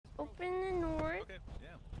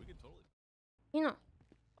You know.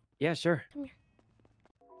 Yeah, sure. Come here.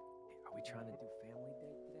 Are we trying to do family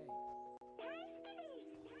day today?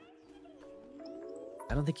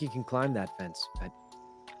 I don't think you can climb that fence.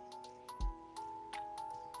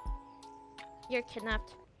 You're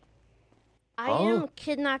kidnapped. I Oh? am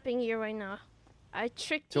kidnapping you right now. I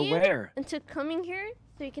tricked To you where? into coming here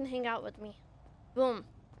so you can hang out with me. Boom.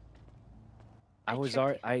 I was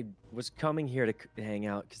coming here to hang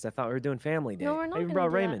out because I thought we were doing family day. No, we're not I even gonna brought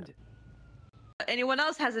do Raymond. Anyone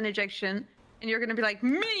else has an ejection, and you're gonna be like,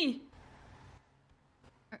 me!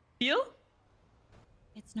 Deal?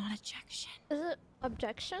 It's not ejection. Is it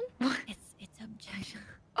objection? It's objection.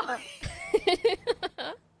 Oh.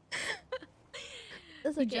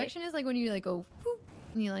 It's okay. Ejection is like when you like go whoop,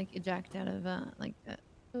 and you like eject out of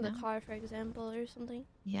In the car, for example, or something.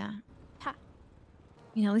 Yeah. Ha.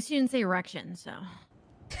 You know, at least you didn't say erection, so.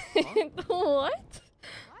 What?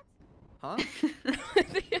 Huh?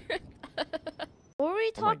 What were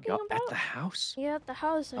we talking Oh my God, about? at the house? Yeah, at the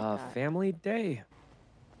house. Family day.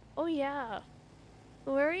 Oh yeah.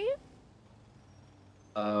 Where are you?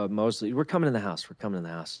 Mostly. We're coming in the house. We're coming in the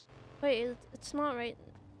house. Wait, it's not right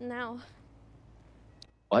now.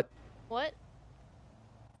 What? What?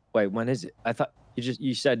 Wait, when is it? I thought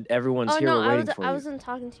you said everyone's Oh here. no, We're waiting for I you. wasn't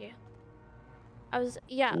talking to you.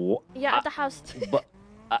 Yeah, Wha- yeah, at the house.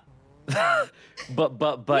 But,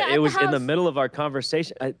 but Yeah, at it the was in the house. middle of our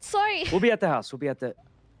conversation. Sorry. We'll be at the house. We'll be at the.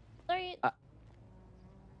 Sorry.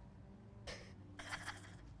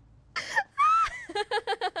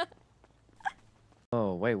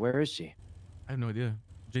 Oh wait, where is she? I have no idea.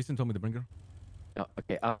 Jason told me to bring her. Oh,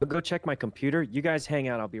 okay, I'll go check my computer. You guys hang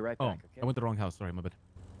out. I'll be right Oh, back. Okay. I went to the wrong house. Sorry, my bad.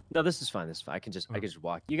 No, this is fine. This is fine. I can just Okay.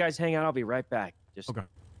 walk. You guys hang out. I'll be right back. Just Okay.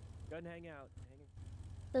 go and hang out.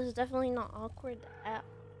 This is definitely not awkward at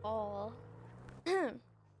all. You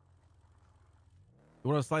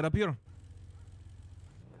want to slide up here?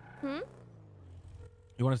 Hmm?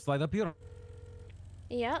 You want to slide up here?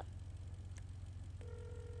 Yeah.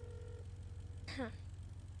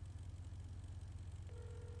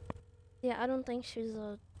 Yeah, I don't think she's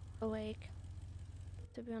awake,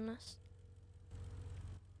 to be honest.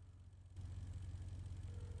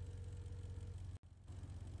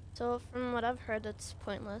 So from what I've heard, it's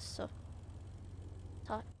pointless, so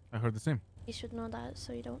I heard the same. you should know that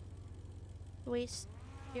so you don't waste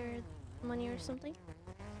your money or something.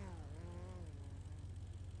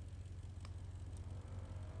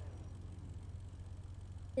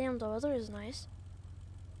 Damn, the weather is nice.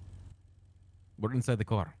 We're inside the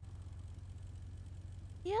car.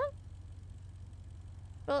 Yeah.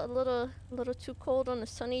 Felt a little too cold on a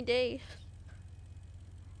sunny day.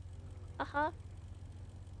 Uh-huh.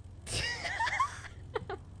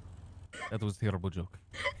 That was a terrible joke.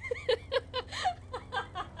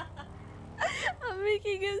 I'm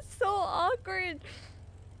making it so awkward.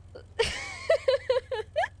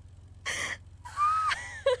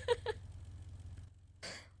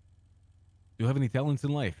 Do you have any talents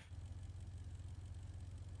in life?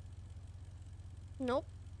 Nope.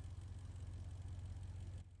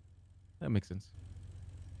 That makes sense.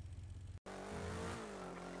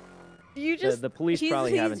 You just the police he's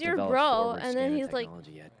probably haven't your developed bro, forward and then scanner he's like,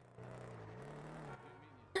 technology yet.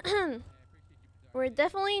 we're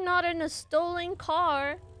definitely not in a stolen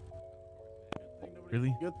car.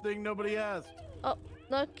 Really? Good thing nobody asked. Oh,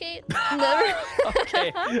 okay. Never.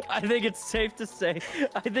 Okay, I think it's safe to say.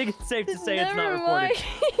 It's not Never recorded.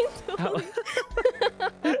 mind.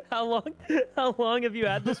 How long have you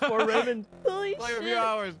had this for, Raymond? Holy Like a few shit.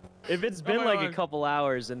 hours. If it's been like a couple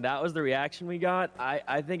hours and that was the reaction we got,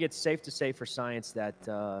 I think it's safe to say for science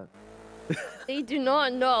that They do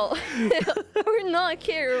not know. Or not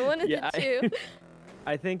care. One of yeah, the two.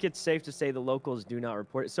 I think it's safe to say the locals do not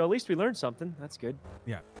report it. So at least we learned something. That's good.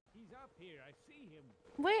 Yeah. He's up here. I see him.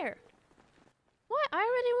 Where? What? I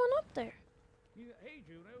already went up there. Hey,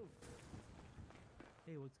 Juno.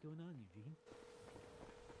 Hey, what's going on, Eugene?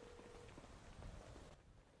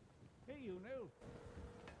 Hey, Juno.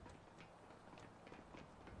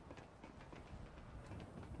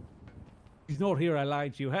 He's not here. I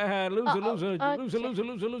lied to you. Ha ha. Loser, loser, loser, loser,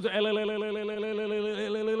 loser, loser.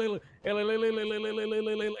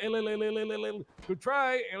 Good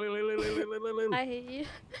try. I hate you.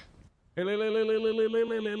 Get Get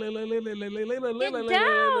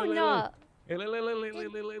down!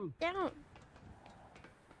 Down.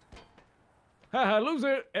 Haha,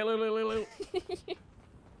 loser.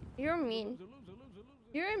 You're mean.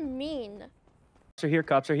 You're mean. Cops are here.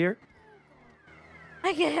 Cops are here.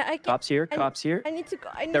 I can't. Cops here. Cops here. I need to go.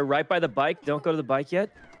 They're right by the bike. Don't go to the bike yet.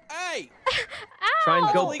 Hey! Try and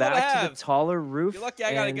That's go illegal to back to have. the taller roof. You're lucky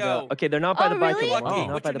I gotta and, go. okay, they're not by Oh, the bike really? anymore. Lucky. They're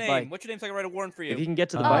not What's by your the name? bike. What's your name so I can write a warrant for you? If you can get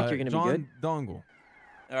to the bike, you're gonna John be good. Dongle.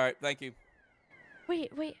 All right, thank you.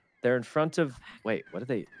 Wait. They're in front of. Wait, what are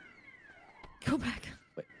they? Go back.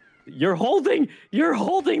 You're holding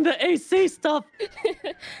the AC stuff.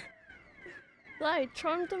 I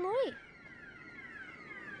charmed them away.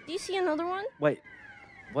 Do you see another one? Wait,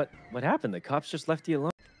 what happened? The cops just left you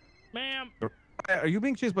alone. Ma'am. Are you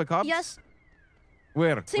being chased by cops? Yes.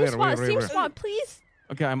 Where? Same spot, please.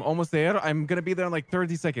 Okay, I'm almost there. I'm gonna be there in like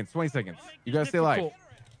 30 seconds, 20 seconds. You gotta stay alive.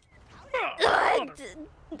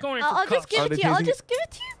 Going in for I'll just cuffs. give Are it they to you. I'll chasing- just give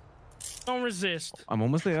it to you. Don't resist. I'm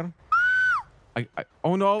almost there.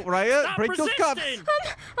 Oh no, Raya, Stop break those cuffs. resisting!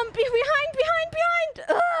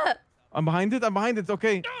 I'm behind. I'm behind it. It's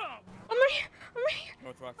okay. I'm right here.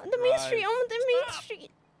 North Rockford On the main Drive. street. I'm on the main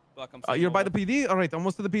street. Fuck, I'm You're seeing by over. the PD. All right,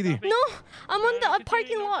 almost to the PD. No, I'm on the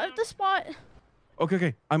parking lot of the spot.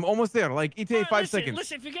 Okay. I'm almost there. Like ETA 5 seconds.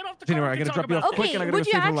 Listen, if you get off the January, car, I we can gotta talk drop you about off quick Okay, and I gotta would go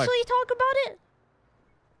you save your life. actually talk about it?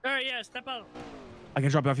 All right, yeah, step out. I can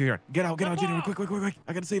drop you off here. Get out, Step January. off. Quick.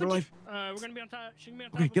 I gotta save your life. We're gonna be on top. She can be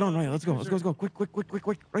on top. Okay, of get on, the Raya. Let's go.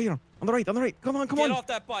 Quick. Right here. On the right. Come on. Get off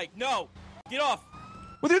that bike. No. Get off.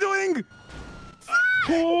 What are you doing?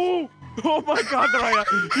 Oh my God,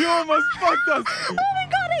 Raya. You almost fucked us. Oh my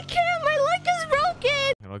god, I can't. My leg is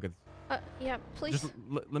broken. All good. Yeah, please. Just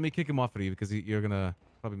let me kick him off for you because you're gonna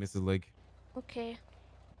probably miss his leg. Okay.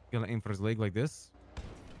 You're gonna aim for his leg like this,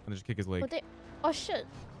 and just kick his leg. Oh shit.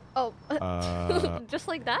 Oh. Just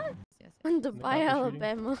like that? Yes. On Dubai, shooting?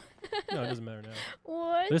 Alabama. No, it doesn't matter now.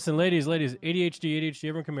 What? Listen, ladies, ADHD,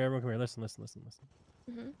 everyone come here, Listen.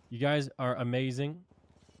 Mhm. You guys are amazing.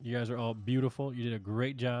 You guys are all beautiful. You did a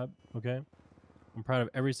great job, okay? I'm proud of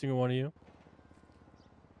every single one of you.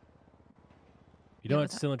 You don't have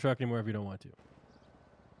to steal in the truck anymore if you don't want to.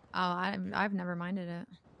 Oh, I've never minded it.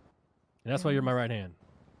 And that's why you're my right hand.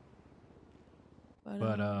 But,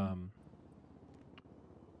 But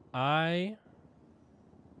I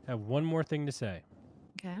have one more thing to say.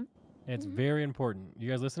 okay. And it's Mhm. very important. You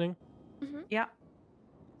guys listening? Yeah.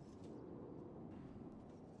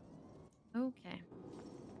 Okay.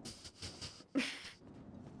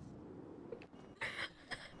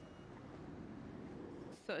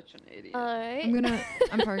 Such an idiot.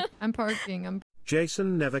 Alright. I'm parking.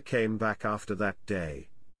 Jason never came back after that day.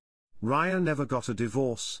 Raya never got a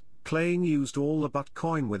divorce, Klain used all the butt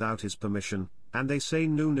coin without his permission, and they say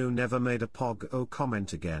Nunu never made a pog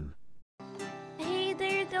comment again. Hey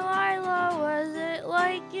there, Delilah. Was it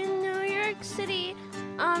like in New York City?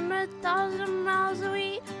 I'm 1,000 miles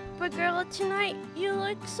away. But girl, tonight you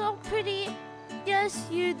look so pretty. Yes,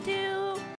 you do.